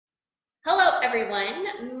everyone.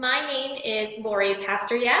 My name is Laurie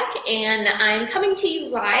Pasteryak, and I'm coming to you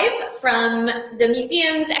live from the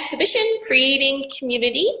museum's exhibition, Creating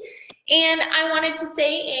Community. And I wanted to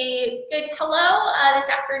say a good hello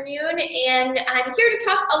this afternoon, and I'm here to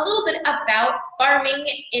talk a little bit about farming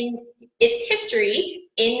in its history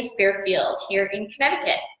in Fairfield here in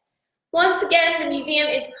Connecticut. Once again, the museum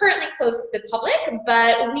is currently closed to the public,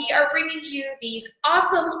 but we are bringing you these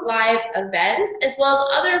awesome live events as well as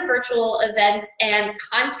other virtual events and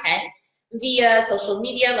content via social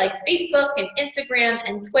media like Facebook and Instagram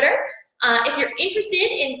and Twitter. If you're interested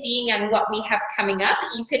in seeing what we have coming up,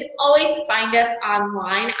 you can always find us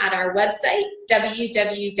online at our website,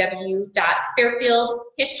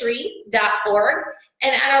 www.fairfieldhistory.org.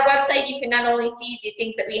 And at our website, you can not only see the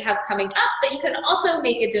things that we have coming up, but you can also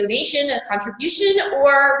make a donation, a contribution,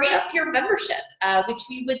 or re-up your membership, which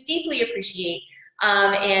we would deeply appreciate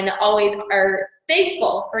and always are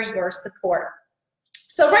thankful for your support.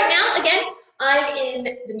 So right now, again, I'm in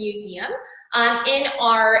the museum in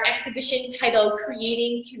our exhibition titled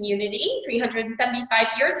Creating Community, 375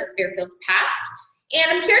 Years of Fairfield's Past. And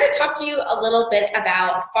I'm here to talk to you a little bit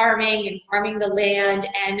about farming and farming the land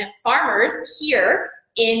and farmers here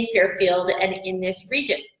in Fairfield and in this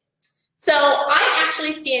region. So I'm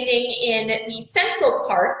actually standing in the central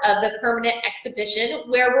part of the permanent exhibition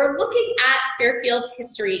where we're looking at Fairfield's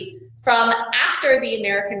history from after the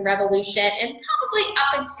American Revolution and probably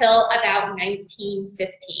up until about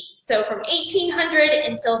 1915. So from 1800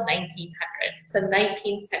 until 1900, so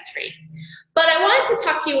 19th century. But I wanted to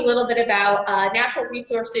talk to you a little bit about natural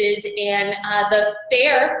resources and the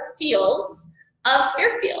fair fields of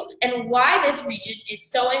Fairfield and why this region is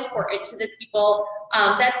so important to the people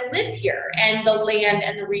that's lived here and the land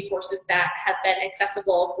and the resources that have been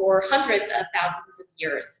accessible for hundreds of thousands of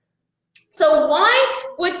years. So why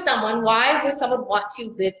would someone want to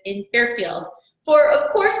live in Fairfield? For, of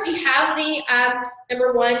course, we have the,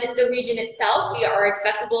 number one, the region itself. We are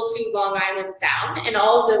accessible to Long Island Sound and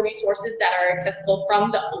all of the resources that are accessible from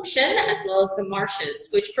the ocean as well as the marshes,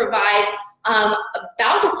 which provide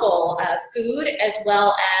bountiful food as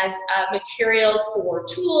well as materials for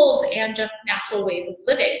tools and just natural ways of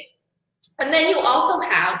living. And then you also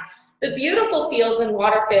have the beautiful fields and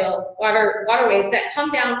waterways that come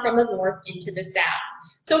down from the north into the south.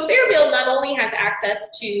 So Fairfield not only has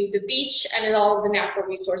access to the beach and all of the natural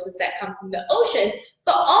resources that come from the ocean,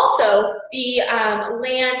 but also the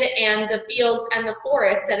land and the fields and the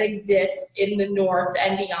forests that exist in the north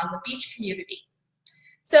and beyond the beach community.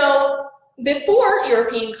 So before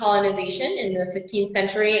European colonization in the 15th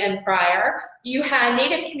century and prior, you had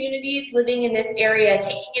native communities living in this area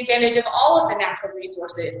taking advantage of all of the natural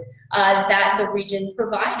resources that the region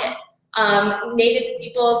provided. Native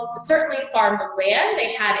peoples certainly farmed the land.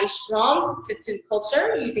 They had a strong subsistent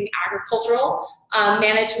culture using agricultural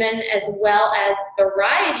management as well as a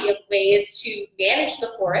variety of ways to manage the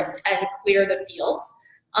forest and clear the fields.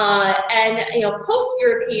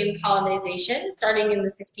 Post-European colonization, starting in the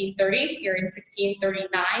 1630s, here in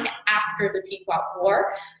 1639, after the Pequot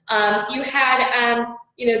War, you had,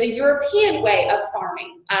 the European way of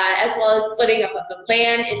farming, as well as splitting up of the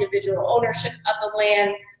land, individual ownership of the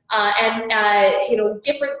land,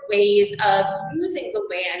 different ways of using the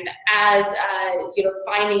land as,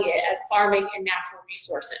 finding it as farming and natural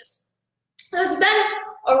resources. So it's been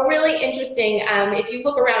a really interesting, if you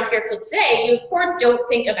look around Fairfield today, you of course don't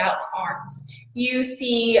think about farms. You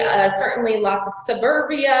see certainly lots of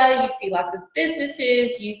suburbia, you see lots of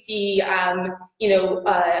businesses, you see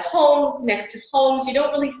homes next to homes. You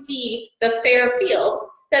don't really see the fair fields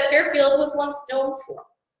that Fairfield was once known for.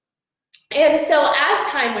 And so as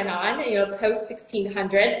time went on, post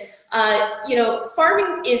 1600,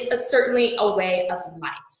 farming is certainly a way of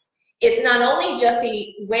life. It's not only just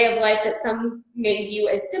a way of life that some may view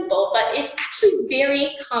as simple, but it's actually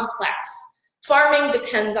very complex. Farming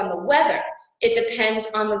depends on the weather. It depends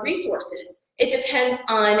on the resources. It depends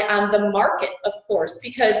on the market, of course,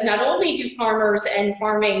 because not only do farmers and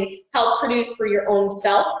farming help produce for your own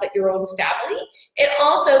self, but your own family, it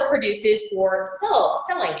also produces for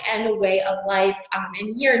selling and the way of life.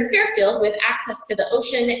 And here in Fairfield, with access to the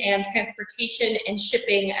ocean and transportation and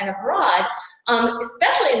shipping and abroad,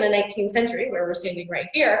 especially in the 19th century, where we're standing right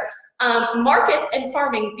here, markets and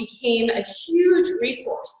farming became a huge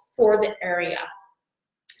resource for the area.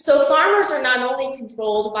 So farmers are not only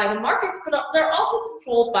controlled by the markets, but they're also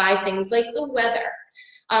controlled by things like the weather.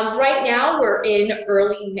 Right now, we're in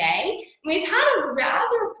early May. We've had a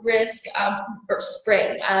rather brisk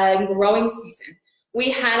spring and growing season, We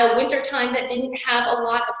had a winter time that didn't have a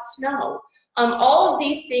lot of snow. All of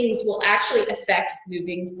these things will actually affect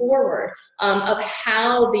moving forward of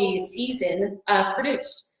how the season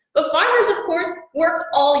produced. But farmers, of course, work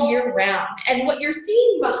all year round. And what you're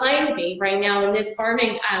seeing behind me right now in this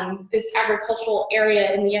farming, this agricultural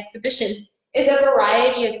area in the exhibition is a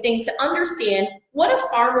variety of things to understand what a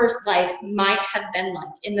farmer's life might have been like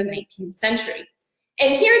in the 19th century.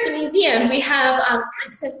 And here at the museum, we have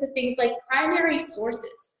access to things like primary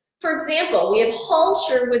sources. For example, we have Hull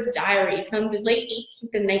Sherwood's diary from the late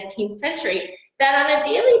 18th and 19th century that on a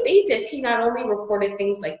daily basis, he not only reported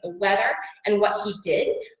things like the weather and what he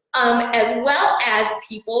did, as well as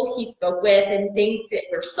people he spoke with and things that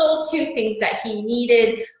were sold to, things that he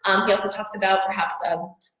needed. He also talks about perhaps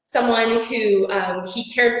someone who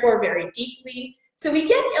he cared for very deeply. So we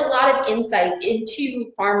get a lot of insight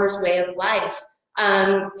into farmers' way of life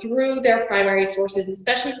through their primary sources,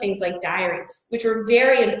 especially things like diaries, which are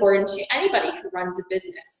very important to anybody who runs a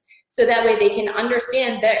business. So that way they can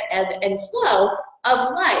understand their ebb and flow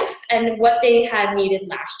of life and what they had needed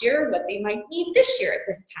last year, what they might need this year at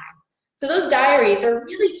this time. So those diaries are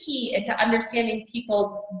really key into understanding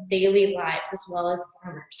people's daily lives as well as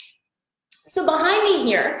farmers. So behind me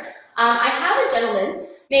here, I have a gentleman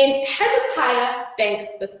named Hezekiah Banks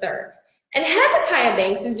III. And Hezekiah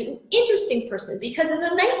Banks is an interesting person because in the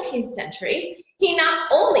 19th century, he not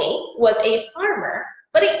only was a farmer,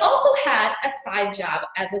 but he also had a side job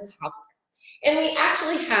as a cobbler. And we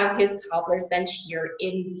actually have his cobbler's bench here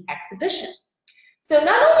in the exhibition. So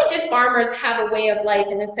not only did farmers have a way of life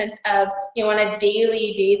in the sense of, on a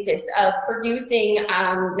daily basis of producing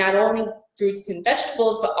not only fruits and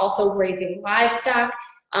vegetables, but also raising livestock,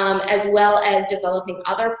 as well as developing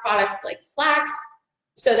other products like flax.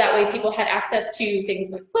 So that way people had access to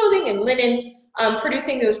things like clothing and linen,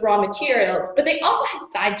 producing those raw materials, but they also had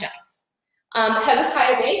side jobs.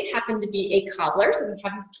 Hezekiah Banks happened to be a cobbler, so we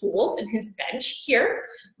have his tools and his bench here.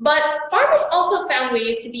 But farmers also found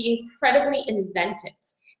ways to be incredibly inventive.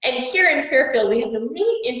 And here in Fairfield, we have some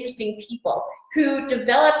really interesting people who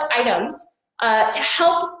developed items to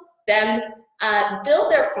help them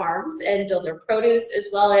build their farms and build their produce, as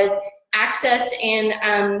well as access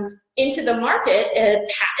and into the market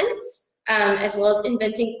patents, as well as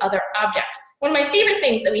inventing other objects. One of my favorite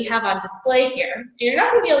things that we have on display here, you're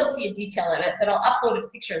not going to be able to see a detail of it, but I'll upload a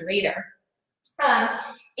picture later,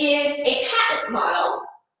 is a patent model,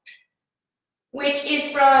 which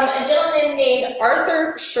is from a gentleman named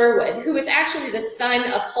Arthur Sherwood, who is actually the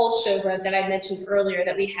son of Hull Sherwood that I mentioned earlier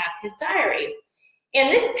that we have his diary. And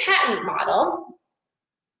this patent model,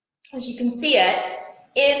 as you can see it,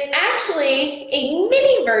 is actually a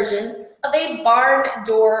mini version of a barn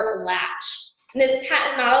door latch. And this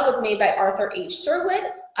patent model was made by Arthur H. Sherwood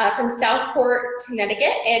from Southport,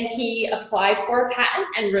 Connecticut, and he applied for a patent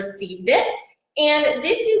and received it. And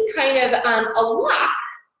this is kind of a lock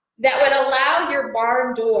that would allow your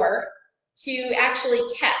barn door to actually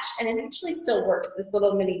catch, and it actually still works, this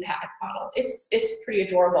little mini patent model. It's pretty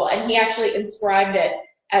adorable, and he actually inscribed it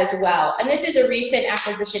as well. And this is a recent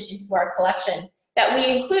acquisition into our collection that we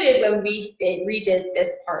included when we redid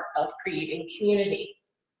this part of creating community.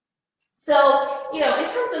 So, in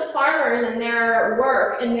terms of farmers and their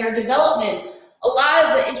work and their development, a lot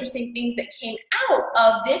of the interesting things that came out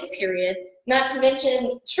of this period, not to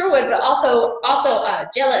mention Sherwood, but also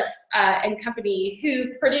Jelliff and company,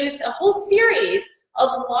 who produced a whole series of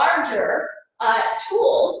larger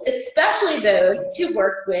tools, especially those to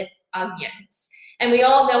work with onions. And we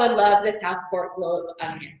all know and love the Southport Globe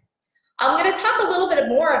onion. I'm going to talk a little bit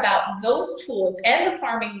more about those tools and the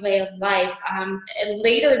farming way of life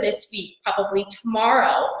later this week, probably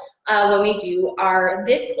tomorrow, when we do our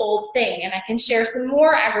This Old Thing, and I can share some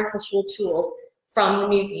more agricultural tools from the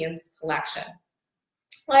museum's collection.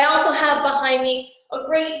 I also have behind me a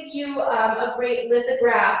great view, a great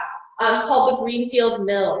lithograph called the Greenfield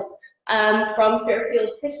Mills from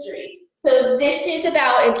Fairfield's history. So this is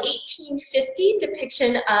about an 1850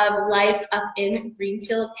 depiction of life up in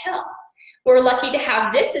Greenfield Hill. We're lucky to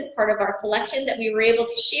have this as part of our collection that we were able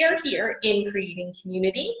to share here in Creating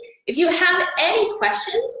Community. If you have any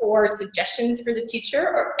questions or suggestions for the future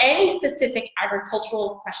or any specific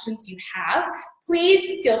agricultural questions you have,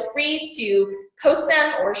 please feel free to post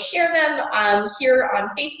them or share them here on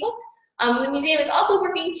Facebook. The museum is also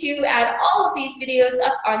working to add all of these videos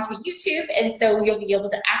up onto YouTube, and so you'll be able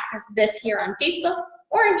to access this here on Facebook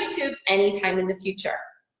or on YouTube anytime in the future.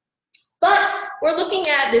 But we're looking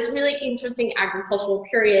at this really interesting agricultural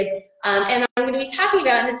period, and I'm going to be talking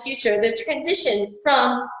about in the future the transition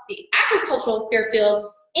from the agricultural Fairfield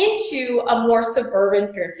into a more suburban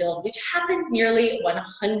Fairfield, which happened nearly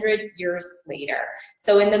 100 years later.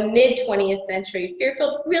 So in the mid-20th century,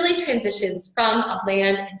 Fairfield really transitions from a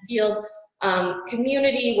land and field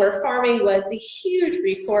community where farming was the huge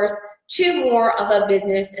resource to more of a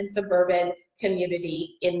business and suburban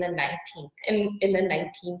community in the 1940s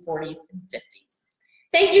and 50s.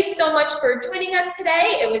 Thank you so much for joining us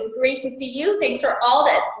today. It was great to see you. Thanks for all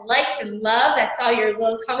that liked and loved. I saw your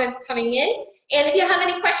little comments coming in. And if you have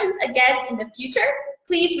any questions again in the future,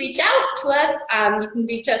 please reach out to us. You can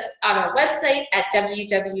reach us on our website at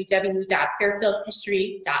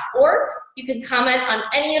www.fairfieldhistory.org. You can comment on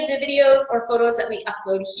any of the videos or photos that we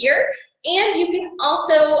upload here. And you can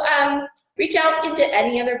also reach out into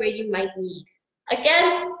any other way you might need.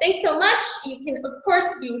 Again, thanks so much. You can, of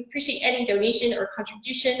course, we would appreciate any donation or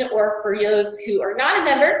contribution, or for those who are not a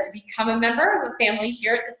member, to become a member of a family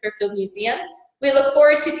here at the Fairfield Museum. We look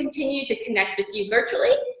forward to continue to connect with you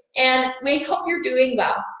virtually, and we hope you're doing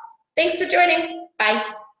well. Thanks for joining. Bye.